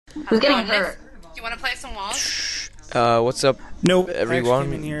Who's getting hurt? Do you want to play some walls? What's up, Nope.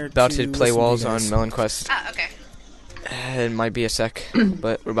 everyone? About to play walls on Melon-Quest. Ah, okay. It might be a sec,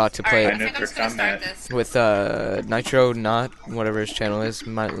 but we're about to play Alright, I think I'm just gonna start this. with Nitro, not whatever his channel is.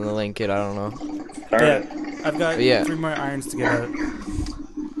 Might link it. I don't know. Yeah, I've got 3 more irons to get out.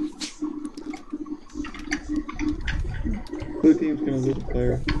 Blue team's gonna lose a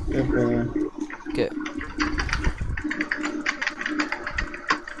player. FYI. Get.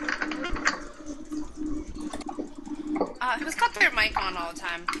 Who's got their mic on all the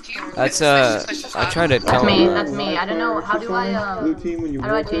time? That's I tried to tell him. That's me. I don't know. How do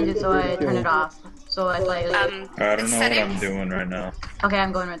I change it so I turn it off? So I like. I don't know what I'm doing right now. Okay,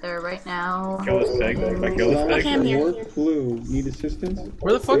 I'm going right there right now. Kill this pig. I kill this pig. Warp blue. Need assistance?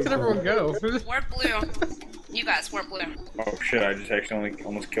 Where the fuck did everyone go? Warp blue. You guys, warp blue. Oh shit! I just actually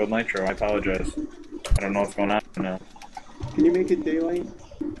almost killed Nitro. I apologize. I don't know what's going on now. Can you make it daylight?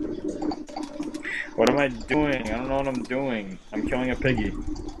 What am I doing? I don't know what I'm doing. I'm killing a piggy.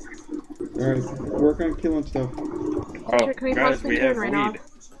 Alright, work on killing stuff. Oh, guys, we have weed.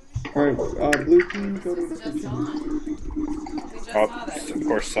 Alright, blue team, go to the kitchen. Oh, of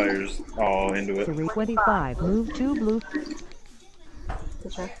course, Sire's all into it. 325, move to blue.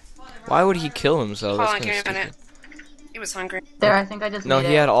 Why would he kill himself? Hold on, give me a minute. He was hungry. There, I think I just No,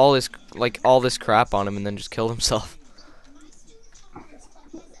 he had all this crap on him and then just killed himself.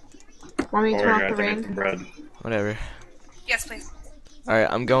 Want me to turn off the ring? Whatever. Yes, please.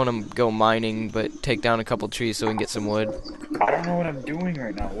 Alright, I'm going to go mining, but take down a couple trees so we can get some wood. I don't know what I'm doing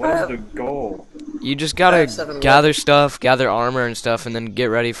right now. What is the goal? You just gotta gather stuff, gather armor and stuff, and then get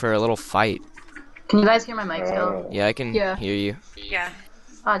ready for a little fight. Can you guys hear my mic still? Yeah, I can hear you. Yeah.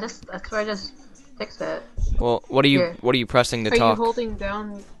 That's where I just fixed it. Well, what are you pressing to talk? Are you holding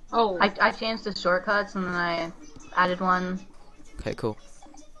down? Oh. I changed the shortcuts and then I added one. Okay, cool.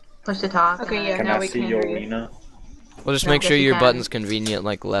 Push to talk. Okay, yeah, Can now I we see can your hear you. arena? Well, just make sure your button's convenient,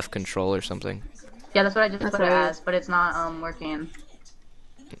 like left control or something. Yeah, that's what I just put it as, but it's not working.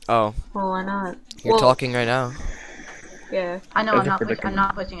 Oh. Well, why not? You're talking right now. Yeah. I know, I'm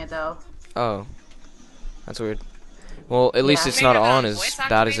not pushing it though. Oh. That's weird. Well, at least it's not on as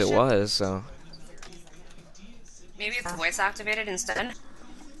bad as it was, so. Maybe it's voice activated instead?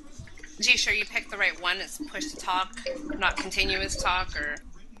 Gee, sure you picked the right one. It's push to talk, not continuous talk, or...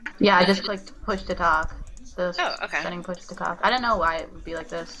 Yeah, I just clicked push to talk. The setting push to talk. I don't know why it would be like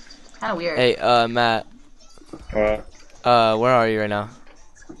this. It's kind of weird. Hey, Matt. What? Where are you right now?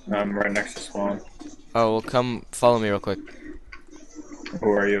 I'm right next to spawn. Oh, well, come follow me real quick.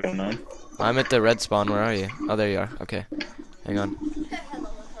 Who are you, unknown? I'm at the red spawn. Where are you? Oh, there you are. Okay. Hang on.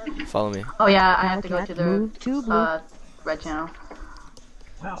 Follow me. Oh, yeah, I have to go to the red channel.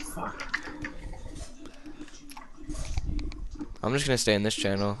 Oh, fuck. I'm just gonna stay in this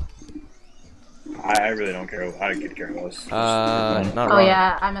channel. I really don't care. I could care less. Not Oh wrong.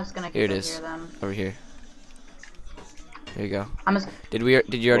 yeah, I'm just gonna keep here it it is. here then. Over here. There you go. I'm just... Did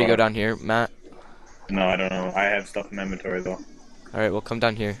you already go down here, Matt? No, I don't know. I have stuff in my inventory though. Alright, well come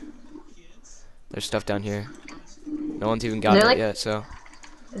down here. There's stuff down here. No one's even got it yet, so.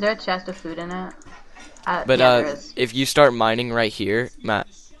 Is there a chest of food in it? But yeah, there is. if you start mining right here, Matt,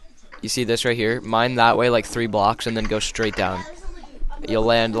 you see this right here? Mine that way like 3 blocks and then go straight down. You'll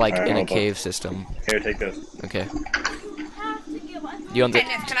land like in a cave system. Here, take this. Okay. Do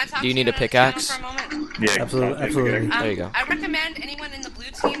you need a pickaxe? Yeah, absolutely. There you go. I recommend anyone in the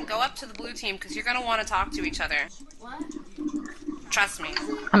blue team go up to the blue team because you're gonna want to talk to each other. Trust me.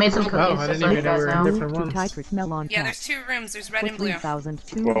 I made some cookies. Oh, I didn't even know we were in different rooms. Yeah, there's 2 rooms. There's red and blue.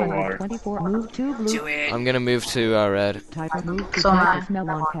 3,224. Move to blue. Do it. I'm gonna move to red. Move to Titus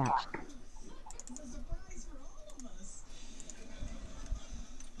Melon patch.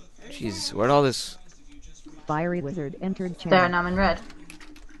 Jeez, where'd all this... Fiery wizard entered channel. There, and I'm in red.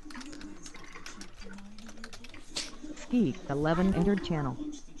 Skeet 11 entered channel.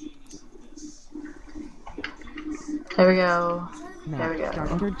 There we go. There we go. Star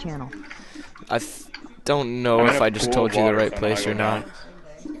entered channel. I don't know if I just told you the right place or not.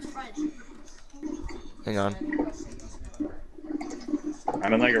 Hang on.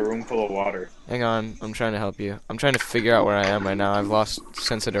 I'm in like a room full of water. Hang on, I'm trying to help you. I'm trying to figure out where I am right now. I've lost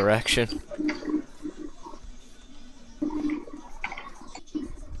sense of direction.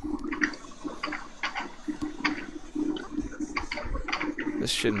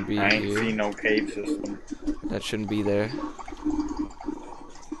 This shouldn't be I ain't here. seen no cave system. That shouldn't be there.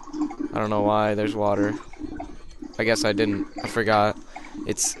 I don't know why. There's water. I guess I didn't. I forgot.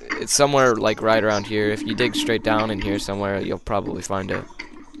 It's somewhere like right around here. If you dig straight down in here somewhere, you'll probably find it.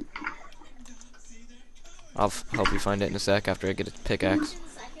 I'll help you find it in a sec after I get a pickaxe.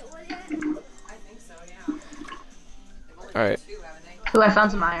 Alright. Ooh, I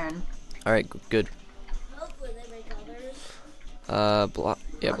found some iron. Alright, good. Block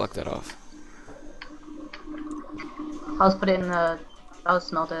that off. I'll just put it in the... I'll just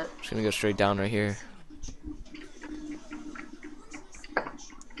smelt it. Just gonna go straight down right here.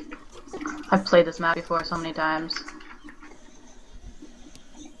 I've played this map before so many times.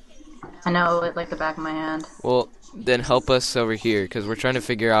 I know it like the back of my hand. Well, then help us over here, because we're trying to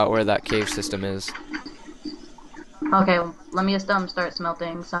figure out where that cave system is. Okay, well, let me just start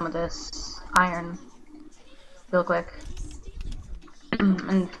smelting some of this iron real quick.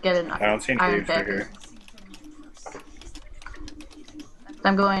 And get an I don't see any iron caves right pick. here.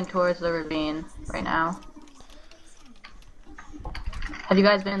 I'm going towards the ravine right now. Have you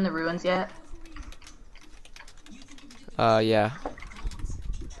guys been in the ruins yet? Yeah. Yeah.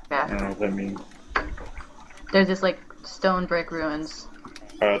 I don't know what that means. There's just like stone brick ruins.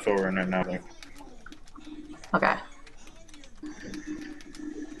 Oh, that's what we're in right now. Like. Okay.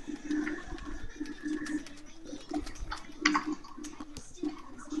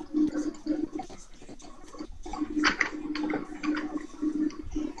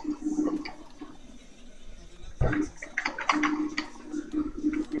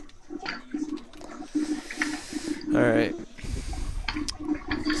 Alright.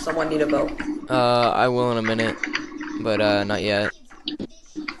 Someone need a boat? I will in a minute, but not yet.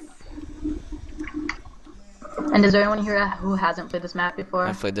 And is there anyone here who hasn't played this map before?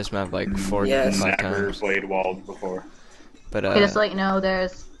 I've played this map like 4 Yes. 5 Never times. played walls before. But Okay, just to let you know,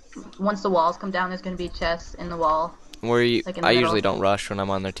 once the walls come down, there's gonna be chests in the wall. where you, like in the I middle. usually don't rush when I'm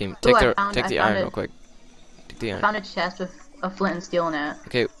on their team. Ooh, Take I the found iron it. real quick. Take the I iron. found a chest with a flint and steel in it.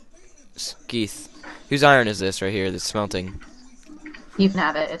 Okay, Keith, whose iron is this right here that's smelting? You can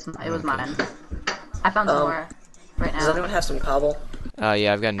have it. It was mine. I found some more right Does now. anyone have some cobble?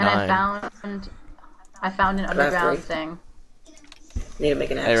 Yeah, I've got 9. And I found an underground 3. thing. Need to make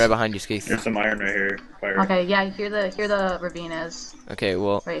an axe. Hey, right behind you, Keith. There's some iron right here. Fire. Okay, yeah, here the ravine is. Okay,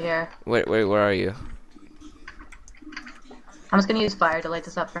 well, Right here. where are you? I'm just gonna use fire to light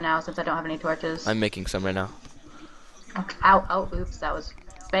this up for now since I don't have any torches. I'm making some right now. Ow, oops, that was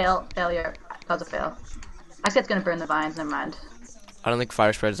failure. That was a fail. Actually, it's gonna burn the vines, never mind. I don't think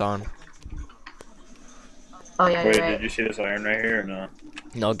fire spread's on. Oh yeah, Wait, you're right. did you see this iron right here or no?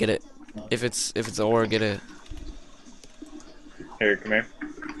 No, get it. If it's ore, get it. Here, come here.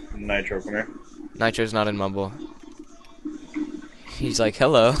 Nitro, come here. Nitro's not in Mumble. He's like,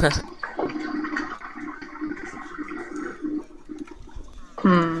 hello.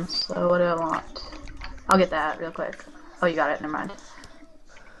 So what do I want? I'll get that real quick. Oh, you got it, never mind.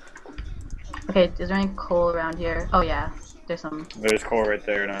 Okay, is there any coal around here? Oh yeah, there's some. There's coal right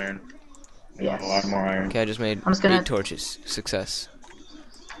there and iron. Yes. A lot more iron. Okay, I just made I'm just gonna- 8 torches. Success.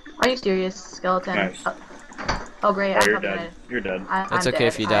 Are you serious, skeleton? Nice. Oh great, Oh, I'm you're probably dead. gonna... You're dead. It's I'm okay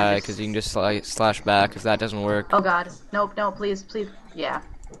if dead. you I'm die, just- because you can just slash back if that doesn't work. Oh god, nope, no, please, yeah.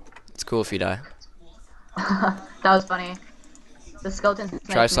 It's cool if you die. That was funny. The skeleton sniped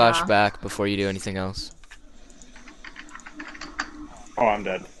Try me slash off. back before you do anything else. Oh, I'm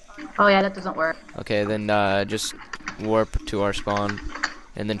dead. Oh yeah, that doesn't work. Okay, then just warp to our spawn,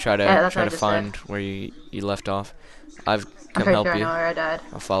 and then try to Yeah, that's what I just find where you left off. I've I'm come pretty help sure I you. know where I died.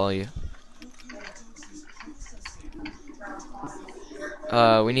 I'll follow you.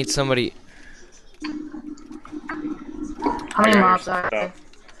 We need somebody. How many I got mobs your are there? stuff.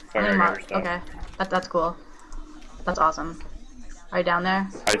 How many Fire, I got mobs? your stuff. Okay, that's cool. That's awesome. Are you down there?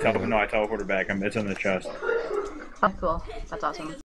 I teleported back. It's in the chest. Oh, cool. That's awesome.